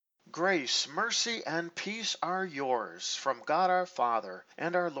Grace, mercy, and peace are yours from God our Father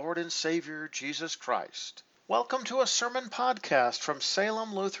and our Lord and Savior Jesus Christ. Welcome to a sermon podcast from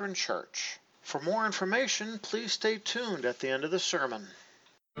Salem Lutheran Church. For more information, please stay tuned at the end of the sermon.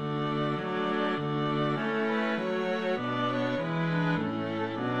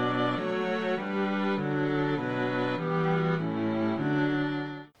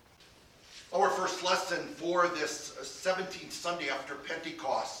 Our first lesson for this 17th Sunday after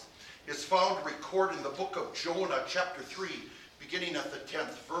Pentecost is found recorded in the book of Jonah, chapter 3, beginning at the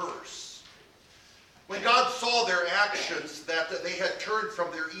 10th verse. When God saw their actions, that they had turned from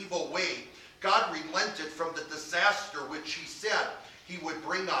their evil way, God relented from the disaster which he said he would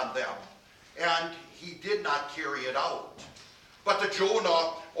bring on them, and he did not carry it out. But to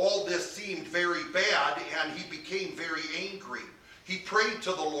Jonah, all this seemed very bad, and he became very angry. He prayed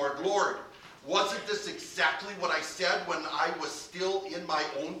to the Lord, "Lord, wasn't this exactly what I said when I was still in my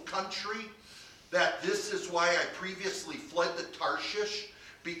own country? That this is why I previously fled to Tarshish?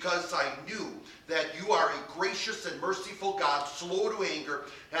 Because I knew that you are a gracious and merciful God, slow to anger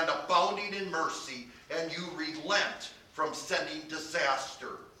and abounding in mercy, and you relent from sending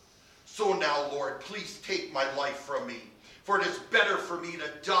disaster. So now, Lord, please take my life from me, for it is better for me to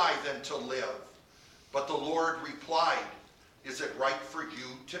die than to live." But the Lord replied, "Is it right for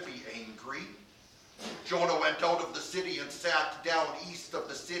you to be angry?" Jonah went out of the city and sat down east of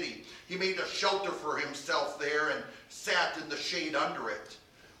the city. He made a shelter for himself there and sat in the shade under it,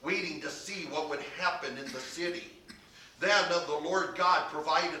 waiting to see what would happen in the city. Then the Lord God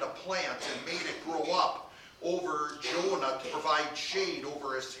provided a plant and made it grow up over Jonah to provide shade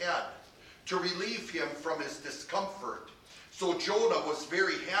over his head, to relieve him from his discomfort. So Jonah was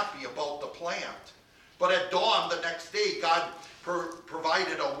very happy about the plant. But at dawn the next day, God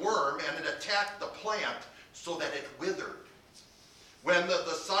provided a worm, and it attacked the plant so that it withered. When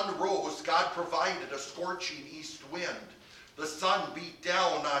the sun rose, God provided a scorching east wind. The sun beat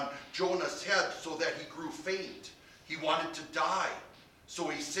down on Jonah's head so that he grew faint. He wanted to die. So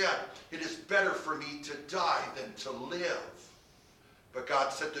he said, "It is better for me to die than to live." But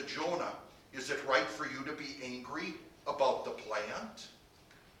God said to Jonah, "Is it right for you to be angry about the plant?"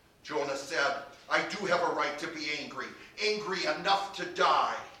 Jonah said, "I do have a right to be angry enough to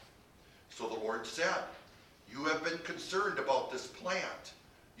die." So the Lord said, "You have been concerned about this plant.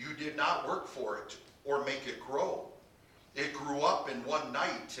 You did not work for it or make it grow. It grew up in one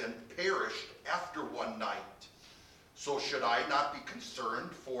night and perished after one night. So should I not be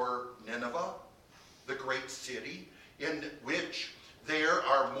concerned for Nineveh, the great city, in which there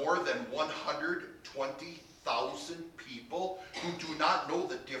are more than 120,000 people who do not know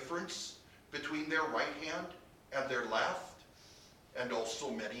the difference between their right hand and their left, and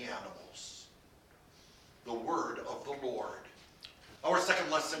also many animals?" The word of the Lord. Our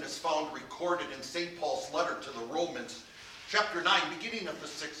second lesson is found recorded in St. Paul's letter to the Romans, chapter 9, beginning at the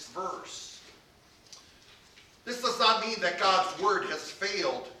 6th verse. This does not mean that God's word has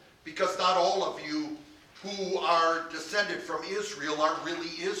failed, because not all of you who are descended from Israel are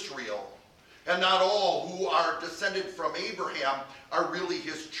really Israel. And not all who are descended from Abraham are really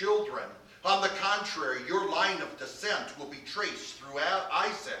his children. On the contrary, your line of descent will be traced through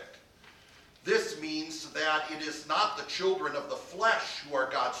Isaac. This means that it is not the children of the flesh who are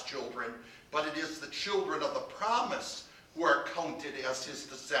God's children, but it is the children of the promise who are counted as his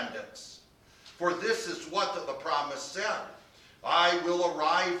descendants. For this is what the promise said: "I will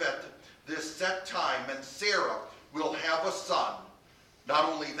arrive at this set time, and Sarah will have a son." Not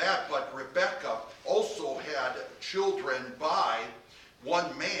only that, but Rebekah also had children by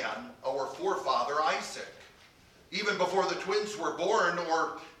one man, our forefather Isaac. Even before the twins were born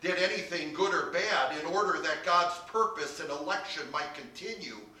or did anything good or bad, in order that God's purpose and election might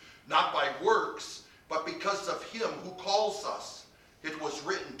continue, not by works, but because of him who calls us, it was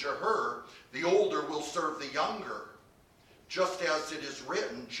written to her, "The older will serve the younger." Just as it is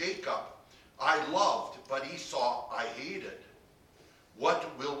written, "Jacob I loved, but Esau I hated."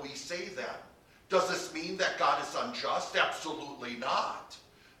 What will we say then? Does this mean that God is unjust? Absolutely not.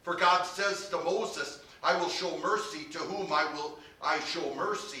 For God says to Moses, "I will show mercy to whom I show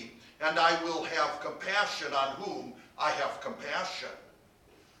mercy, and I will have compassion on whom I have compassion."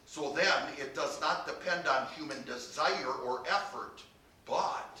 So then, it does not depend on human desire or effort,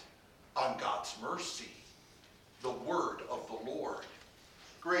 but on God's mercy. The word of the Lord.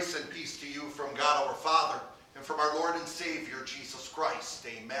 Grace and peace to you from God our Father and from our Lord and Savior Jesus Christ.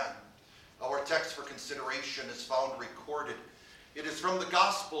 Amen. Our text for consideration is found recorded. It is from the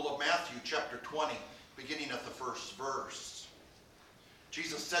Gospel of Matthew, chapter 20, beginning at the first verse.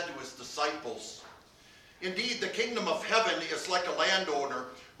 Jesus said to his disciples, "Indeed, the kingdom of heaven is like a landowner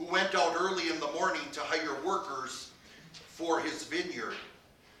who went went out early in the morning to hire workers for his vineyard.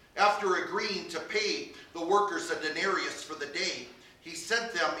 After agreeing to pay the workers a denarius for the day, he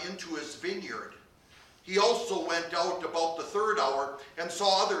sent them into his vineyard. He also went out about the third hour and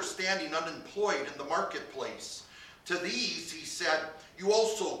saw others standing unemployed in the marketplace. To these he said, "You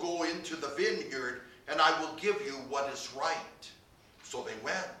also go into the vineyard, and I will give you what is right." So they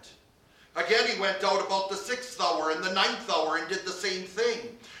went. Again he went out about the 6th hour and the 9th hour and did the same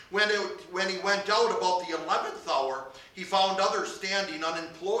thing. When he went out about the 11th hour, he found others standing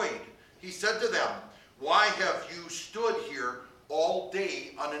unemployed. He said to them, "Why have you stood here all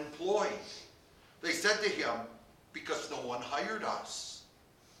day unemployed?" They said to him, "Because no one hired us."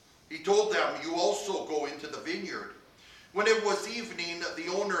 He told them, "You also go into the vineyard." When it was evening, the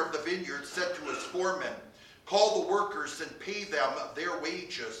owner of the vineyard said to his foreman, "Call the workers and pay them their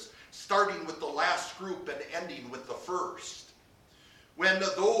wages, starting with the last group and ending with the first." When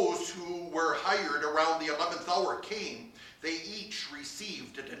those who were hired around the 11th hour came, they each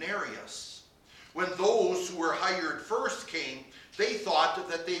received a denarius. When those who were hired first came, they thought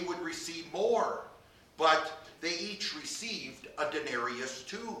that they would receive more, but they each received a denarius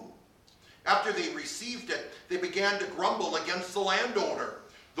too. After they received it, they began to grumble against the landowner.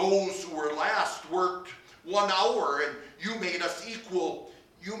 "Those who were last worked 1 hour, and you made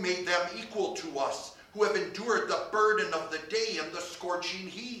them equal to us, who have endured the burden of the day and the scorching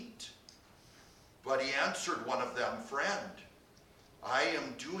heat." But he answered one of them, "Friend, I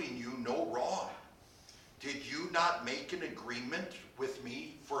am doing you no wrong. Did you not make an agreement with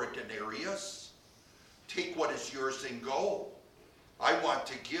me for a denarius? Take what is yours and go. I want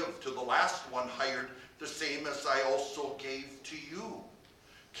to give to the last one hired the same as I also gave to you.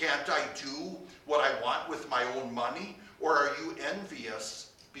 Can't I do what I want with my own money? Or are you envious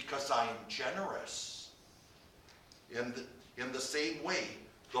because I am generous?" In the same way,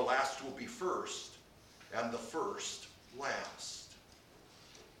 the last will be first, and the first last.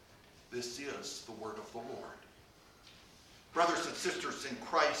 This is the word of the Lord. Brothers and sisters in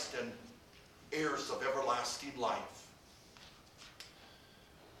Christ and heirs of everlasting life,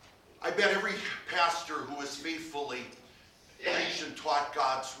 I bet every pastor who has faithfully preached and taught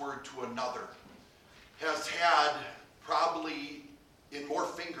God's word to another has had probably in more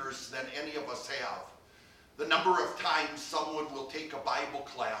fingers than any of us have the number of times someone will take a Bible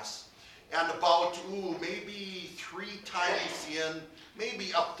class and about, maybe 3 times in,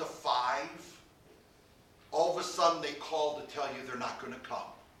 maybe up to 5, all of a sudden they call to tell you they're not going to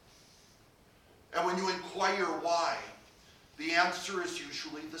come. And when you inquire why, the answer is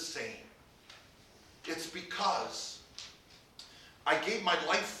usually the same. It's because I gave my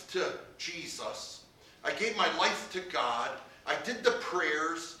life to Jesus. I gave my life to God. I did the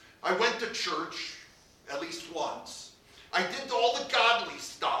prayers. I went to church at least once. I did all the godly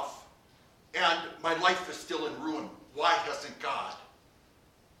stuff, and my life is still in ruin. Why hasn't God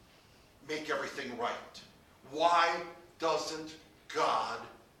make everything right? Why doesn't God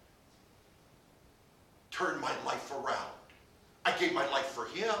turn my life around? I gave my life for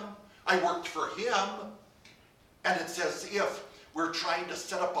him. I worked for him. And it's as if we're trying to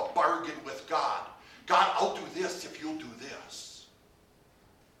set up a bargain with God. God, I'll do this if you'll do this.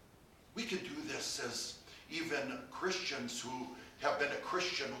 We can do this as even Christians who have been a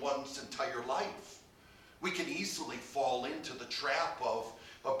Christian one's entire life. We can easily fall into the trap of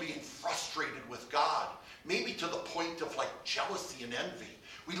being frustrated with God, maybe to the point of like jealousy and envy.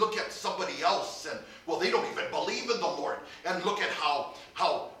 We look at somebody else and, well, they don't even believe in the Lord, and look at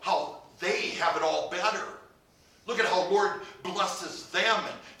how they have it all better. Look at how Lord blesses them,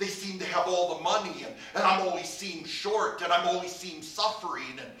 and they seem to have all the money, and I'm always seem short, and I'm always seem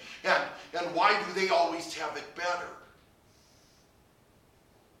suffering, and why do they always have it better?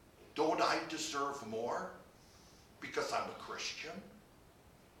 Don't I deserve more because I'm a Christian?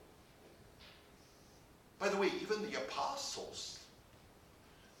 By the way, even the apostles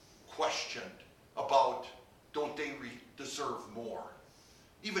questioned about, don't they deserve more?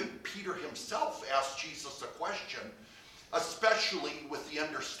 Even Peter himself asked Jesus a question, especially with the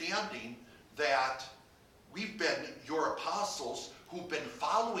understanding that we've been your apostles who've been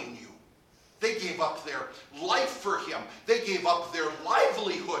following you. They gave up their life for him. They gave up their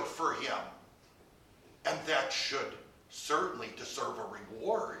livelihood for him. And that should certainly deserve a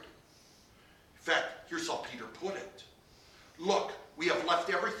reward. In fact, here's how Peter put it. Look, we have left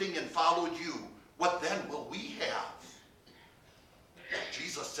everything and followed you. What then will we have?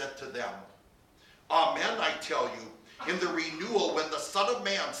 Jesus said to them, Amen, I tell you, In the renewal, when the Son of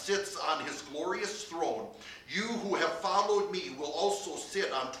Man sits on his glorious throne, you who have followed me will also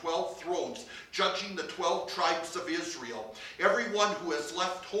sit on 12 thrones, judging the 12 tribes of Israel. Everyone who has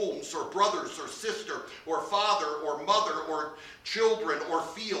left homes or brothers or sister or father or mother or children or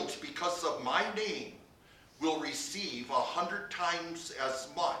fields because of my name will receive 100 times as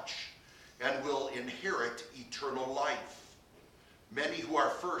much and will inherit eternal life. Many who are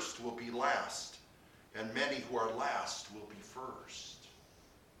first will be last, and many who are last will be first.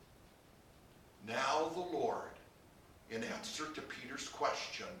 Now the Lord, in answer to Peter's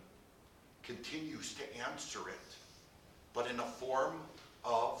question, continues to answer it, but in a form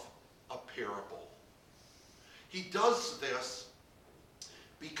of a parable. He does this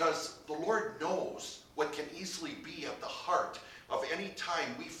because the Lord knows what can easily be at the heart of any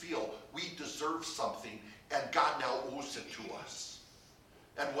time we feel we deserve something and God now owes it to us.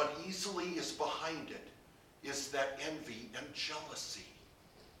 And what easily is behind it is that envy and jealousy.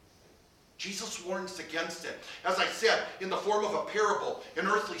 Jesus warns against it. As I said, in the form of a parable, an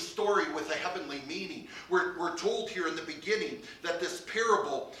earthly story with a heavenly meaning. We're told here in the beginning that this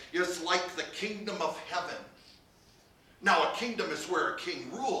parable is like the kingdom of heaven. Now, a kingdom is where a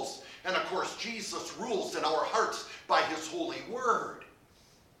king rules, and of course Jesus rules in our hearts by his holy word.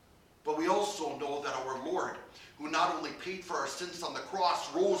 But we also know that our Lord, who not only paid for our sins on the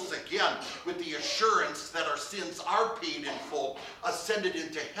cross, rose again with the assurance that our sins are paid in full, ascended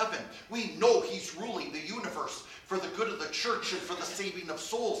into heaven. We know he's ruling the universe for the good of the church and for the saving of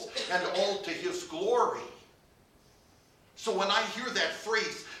souls, and all to his glory. So when I hear that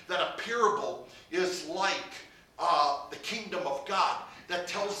phrase, that a parable is like the kingdom of God, that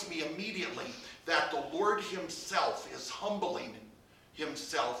tells me immediately that the Lord himself is humbling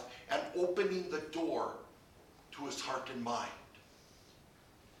himself and opening the door to his heart and mind.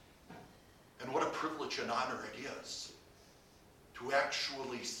 And what a privilege and honor it is to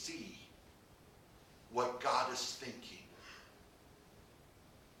actually see what God is thinking.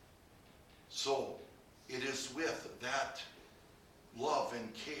 So it is with that love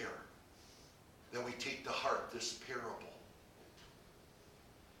and care that we take to heart this parable.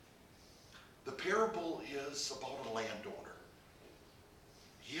 The parable is about a landowner.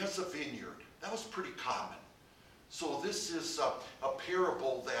 He has a vineyard. That was pretty common. So this is a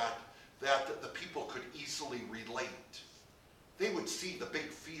parable that the people could easily relate. They would see the big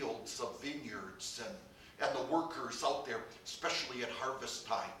fields of vineyards and the workers out there, especially at harvest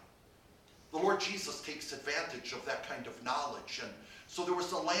time. The Lord Jesus takes advantage of that kind of knowledge. And so there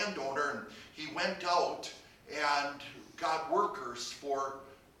was a landowner, and he went out and got workers for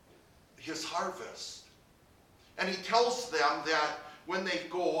his harvest. And he tells them that when they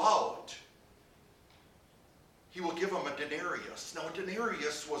go out, he will give them a denarius. Now, a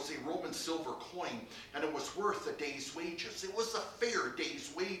denarius was a Roman silver coin, and it was worth a day's wages. It was a fair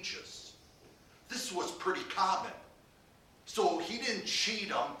day's wages. This was pretty common. So he didn't cheat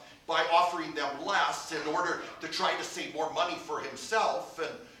them by offering them less in order to try to save more money for himself,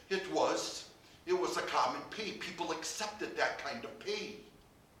 and it was a common pay. People accepted that kind of pay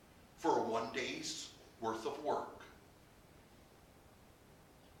for 1 day's worth of work.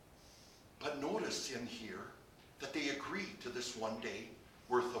 But notice in here that they agreed to this 1 day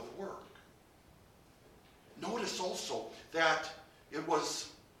worth of work. Notice also that it was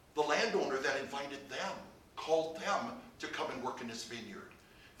the landowner that invited them, called them to come and work in his vineyard.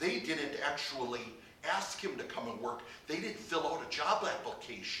 They didn't actually ask him to come and work. They didn't fill out a job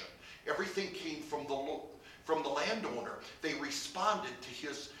application. Everything came from the landowner. They responded to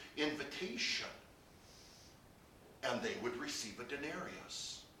his invitation, and they would receive a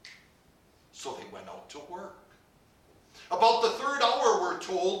denarius. So they went out to work. About the third hour, we're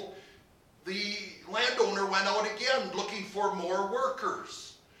told, the landowner went out again looking for more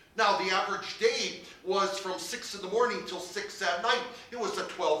workers. Now, the average day was from 6 in the morning till 6 at night. It was a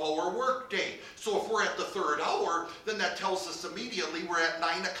 12-hour work day. So if we're at the third hour, then that tells us immediately we're at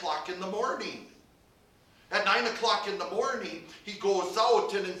 9 o'clock in the morning. At 9 o'clock in the morning, he goes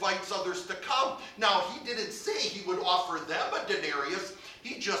out and invites others to come. Now, he didn't say he would offer them a denarius.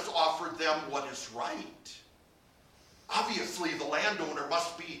 He just offered them what is right. Obviously, the landowner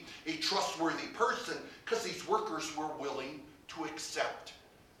must be a trustworthy person because these workers were willing to accept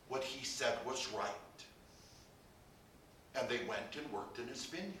what he said was right. And they went and worked in his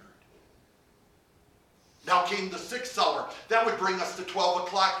vineyard. Now came the 6th hour. That would bring us to 12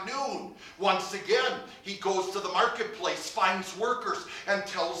 o'clock noon. Once again, he goes to the marketplace, finds workers, and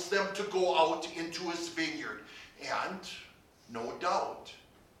tells them to go out into his vineyard. And no doubt,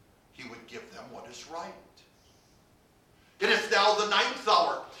 he would give them what is right. It is now the 9th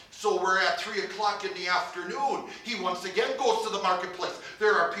hour. So we're at 3 o'clock in the afternoon. He once again goes to the marketplace.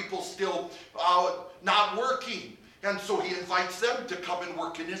 There are people still not working. And so he invites them to come and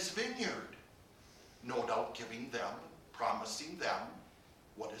work in his vineyard. No doubt giving them, promising them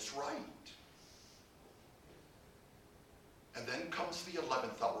what is right. And then comes the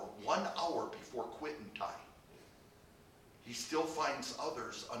 11th hour, 1 hour before quitting time. He still finds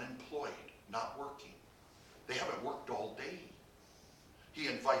others unemployed, not working. They haven't worked all day. He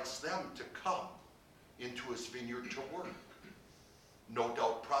invites them to come into his vineyard to work, no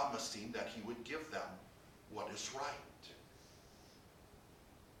doubt promising that he would give them what is right.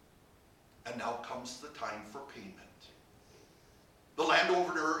 And now comes the time for payment. The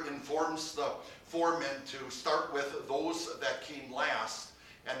landowner informs the foreman to start with those that came last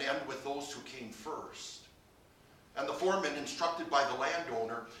and end with those who came first. And the foreman, instructed by the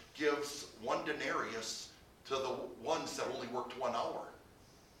landowner, gives 1 denarius to the ones that only worked 1 hour.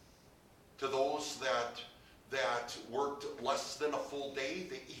 To those that worked less than a full day,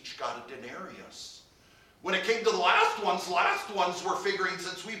 they each got a denarius. When it came to the last ones were figuring,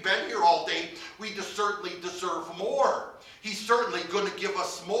 since we've been here all day, we certainly deserve more. He's certainly going to give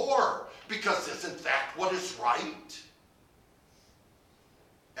us more, because isn't that what is right?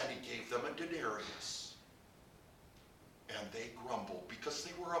 And he gave them a denarius. And they grumbled because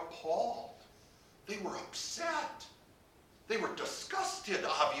they were appalled. They were upset. They were disgusted,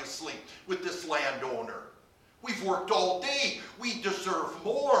 obviously, with this landowner. We've worked all day. We deserve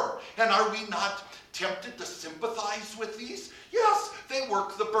more. And are we not tempted to sympathize with these? Yes, they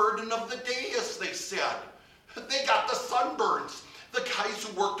work the burden of the day, as they said. They got the sunburns. The guys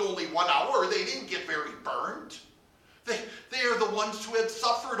who worked only 1 hour, they didn't get very burned. They are the ones who had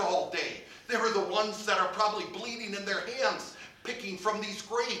suffered all day. They were the ones that are probably bleeding in their hands, picking from these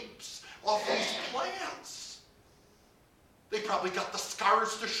grapes, off these plants. They probably got the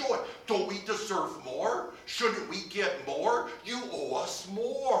scars to show it. Don't we deserve more? Shouldn't we get more? You owe us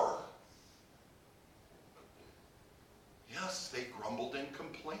more. Yes, they grumbled and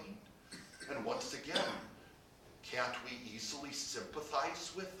complained. And once again, can't we easily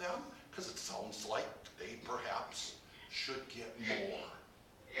sympathize with them? Because it sounds like they perhaps should get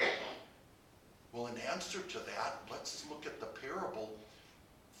more. Well, in answer to that, let's look at the parable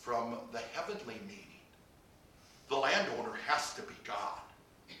from the heavenly meaning. The landowner has to be God.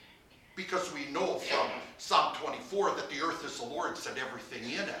 Because we know from Psalm 24 that the earth is the Lord's and everything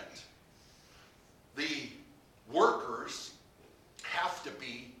in it. The workers have to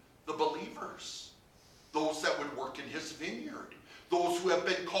be the believers. Those that would work in his vineyard. Those who have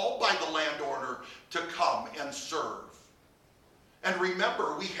been called by the landowner to come and serve. And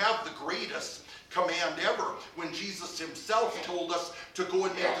remember, we have the greatest command ever when Jesus himself told us to go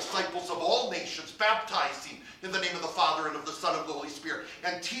and make disciples of all nations, baptizing in the name of the Father and of the Son and of the Holy Spirit,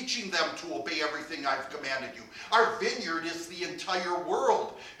 and teaching them to obey everything I've commanded you. Our vineyard is the entire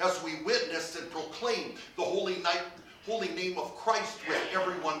world as we witness and proclaim the holy name of Christ with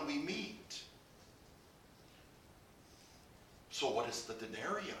everyone we meet. So what is the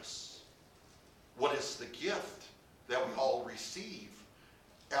denarius? What is the gift that we all receive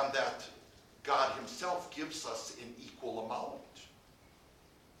and that God himself gives us in equal amount?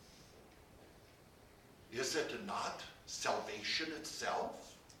 Is it not salvation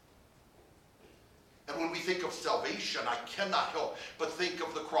itself? And when we think of salvation, I cannot help but think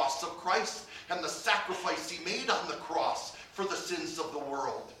of the cross of Christ and the sacrifice he made on the cross for the sins of the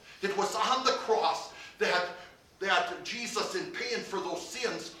world. It was on the cross that Jesus, in paying for those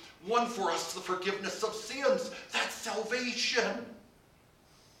sins, won for us the forgiveness of sins. That's salvation.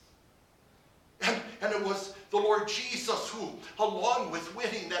 And it was the Lord Jesus who, along with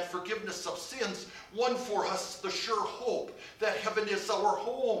winning that forgiveness of sins, won for us the sure hope that heaven is our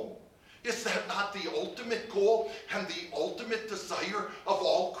home. Is that not the ultimate goal and the ultimate desire of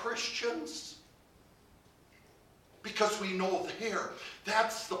all Christians? Because we know there,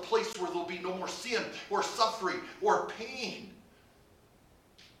 that's the place where there'll be no more sin or suffering or pain.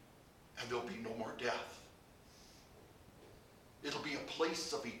 And there'll be no more death. It'll be a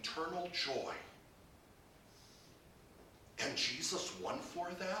place of eternal joy. And Jesus won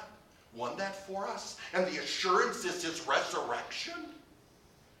that for us. And the assurance is his resurrection.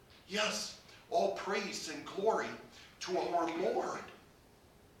 Yes, all praise and glory to our Lord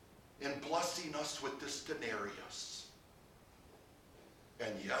in blessing us with this denarius.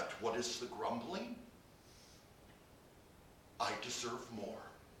 And yet, what is the grumbling? I deserve more.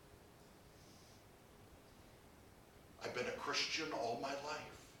 I've been a Christian all my life.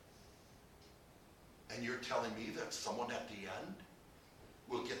 And you're telling me that someone at the end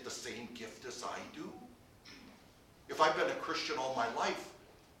will get the same gift as I do? If I've been a Christian all my life,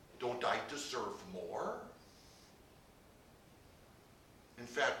 Don't I deserve more? In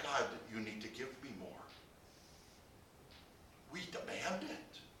fact, God, you need to give me more. We demand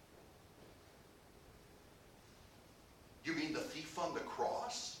it. You mean the thief on the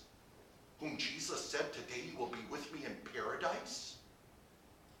cross, whom Jesus said, today you will be with me in paradise,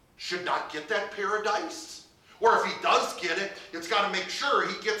 should not get that paradise? Or if he does get it, it's got to make sure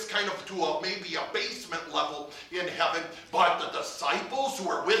he gets kind of to maybe a basement level in heaven. But the disciples who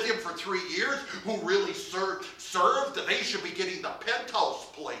were with him for 3 years, who really served, they should be getting the penthouse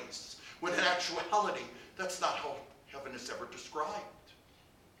place. When in actuality, that's not how heaven is ever described.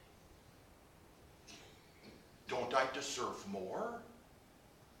 Don't I deserve more?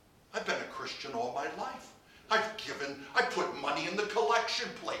 I've been a Christian all my life. I put money in the collection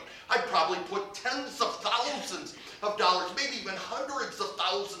plate. I probably put tens of thousands of dollars, maybe even hundreds of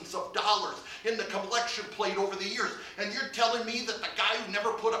thousands of dollars in the collection plate over the years. And you're telling me that the guy who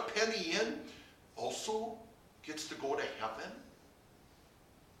never put a penny in also gets to go to heaven?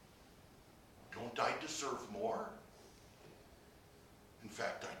 Don't I deserve more? In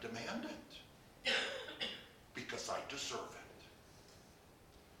fact, I demand it. Because I deserve it.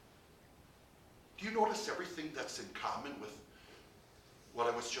 Do you notice everything that's in common with what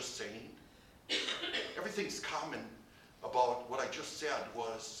I was just saying? Everything's common about what I just said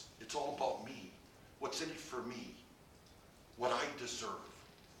was, it's all about me. What's in it for me? What I deserve.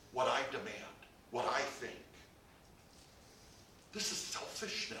 What I demand. What I think. This is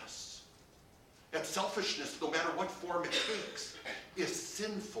selfishness. And selfishness, no matter what form it takes, is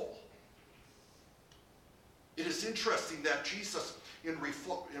sinful. It is interesting that Jesus, in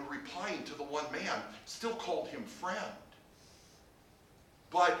replying to the one man, still called him friend.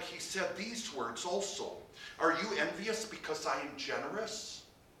 But he said these words also. Are you envious because I am generous?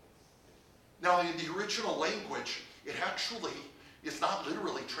 Now, in the original language, it actually is not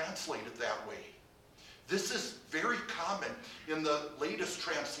literally translated that way. This is very common in the latest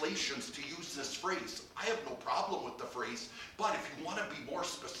translations to use this phrase. I have no problem with the phrase, but if you want to be more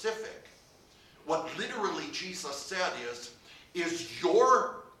specific, what literally Jesus said is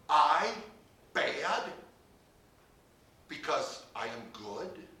your eye bad because I am good?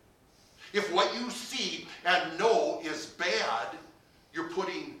 If what you see and know is bad, you're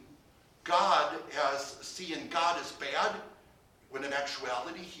putting God as, seeing God as bad, when in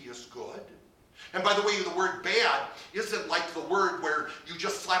actuality he is good. And by the way, the word bad isn't like the word where you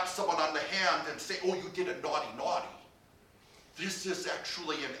just slap someone on the hand and say, oh, you did a naughty, naughty. This is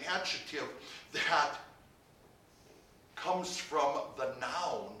actually an adjective that comes from the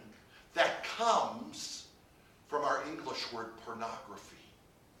noun that comes from our English word pornography.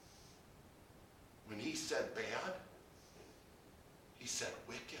 When he said bad, he said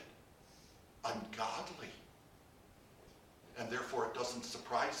wicked, ungodly. And therefore it doesn't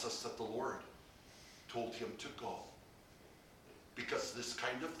surprise us that the Lord told him to go. Because this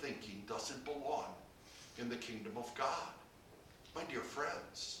kind of thinking doesn't belong in the kingdom of God. My dear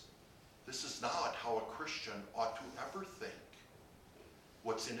friends, this is not how a Christian ought to ever think.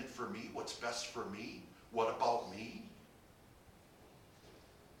 What's in it for me? What's best for me? What about me?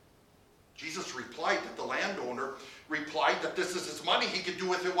 Jesus replied that the landowner replied that this is his money. He can do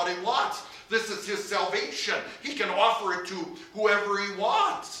with it what he wants. This is his salvation. He can offer it to whoever he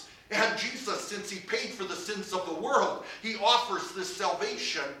wants. And Jesus, since he paid for the sins of the world, he offers this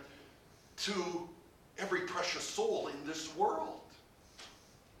salvation to every precious soul in this world.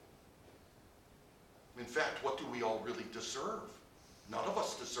 In fact, what do we all really deserve? None of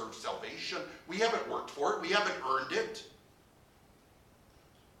us deserve salvation. We haven't worked for it. We haven't earned it.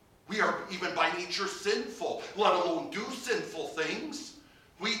 We are even by nature sinful, let alone do sinful things.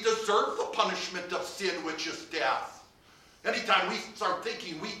 We deserve the punishment of sin, which is death. Anytime we start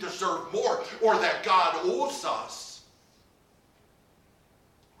thinking we deserve more or that God owes us,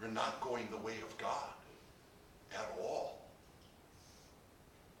 we're not going the way of God at all.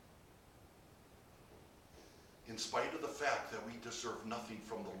 In spite of the fact that we deserve nothing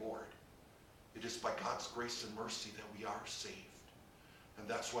from the Lord, it is by God's grace and mercy that we are saved. And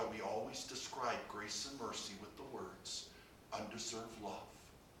that's why we always describe grace and mercy with the words, undeserved love.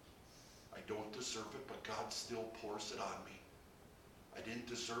 I don't deserve it, but God still pours it on me. I didn't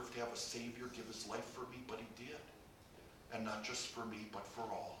deserve to have a Savior give his life for me, but he did. And not just for me, but for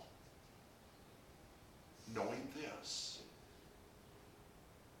all. Knowing this,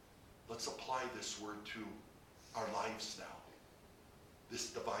 let's apply this word to our lives now.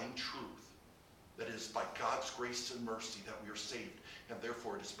 This divine truth that it is by God's grace and mercy that we are saved, and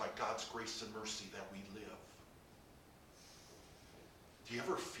therefore it is by God's grace and mercy that we live. Do you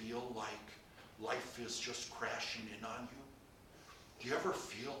ever feel like life is just crashing in on you? Do you ever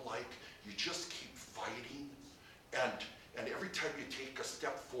feel like you just keep fighting and every time you take a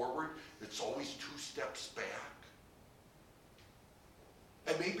step forward, it's always 2 steps back?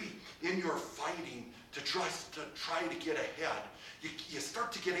 And maybe in your fighting to try to get ahead, you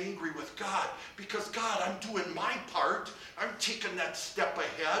start to get angry with God because, God, I'm doing my part. I'm taking that step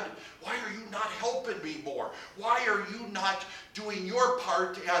ahead. Why are you not helping me more? Why are you not doing your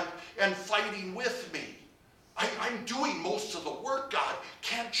part and fighting with me? I'm doing most of the work, God.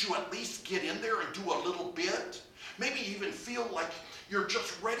 Can't you at least get in there and do a little bit? Maybe even feel like you're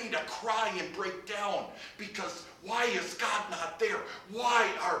just ready to cry and break down because why is God not there? Why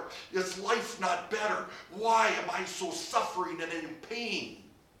is life not better? Why am I so suffering and in pain?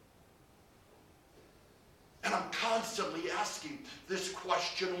 And I'm constantly asking this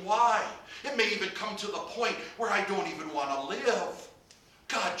question, why? It may even come to the point where I don't even want to live.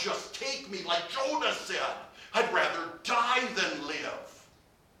 God, just take me, like Jonah said. I'd rather die than live.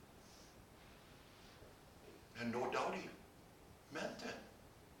 And no doubt he meant it.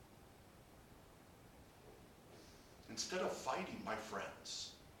 Instead of fighting, my friends,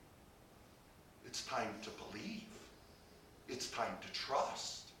 it's time to believe. It's time to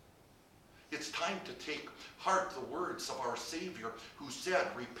trust. It's time to take heart the words of our Savior who said,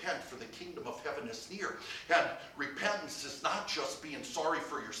 repent, for the kingdom of heaven is near. And repentance is not just being sorry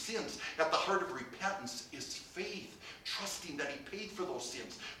for your sins. At the heart of repentance is faith, trusting that he paid for those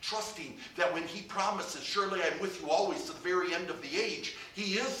sins, trusting that when he promises, surely I'm with you always to the very end of the age,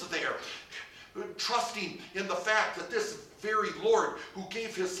 he is there. Trusting in the fact that this very Lord who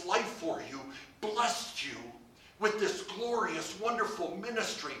gave his life for you blessed you with this glorious, wonderful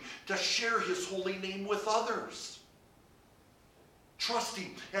ministry to share his holy name with others.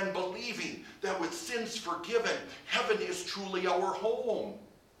 Trusting and believing that with sins forgiven, heaven is truly our home.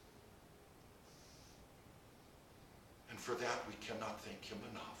 And for that, we cannot thank him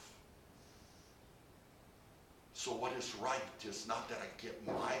enough. So what is right is not that I get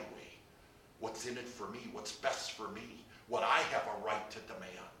my way, what's in it for me, what's best for me, what I have a right to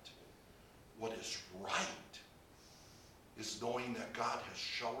demand. What is right is knowing that God has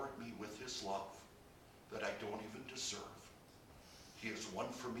showered me with his love that I don't even deserve. He has won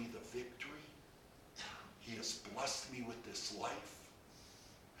for me the victory. He has blessed me with this life.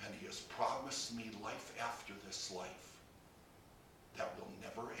 And he has promised me life after this life that will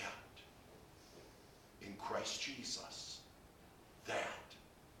never end. In Christ Jesus, that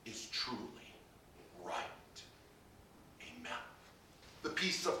is truly right. Amen. The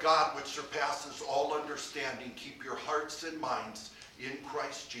peace of God which surpasses all understanding, keep your hearts and minds in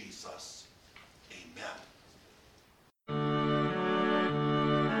Christ Jesus. Amen.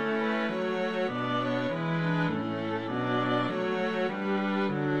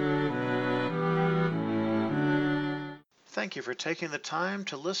 Thank you for taking the time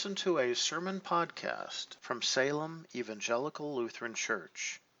to listen to a sermon podcast from Salem Evangelical Lutheran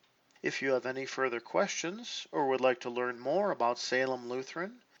Church. If you have any further questions or would like to learn more about Salem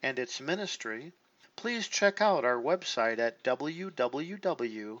Lutheran and its ministry, please check out our website at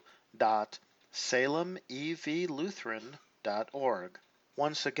www.salemevlutheran.org.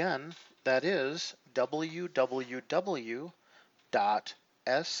 Once again, that is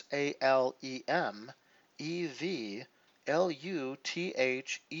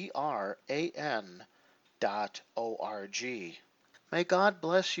May God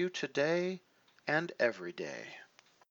bless you today and every day.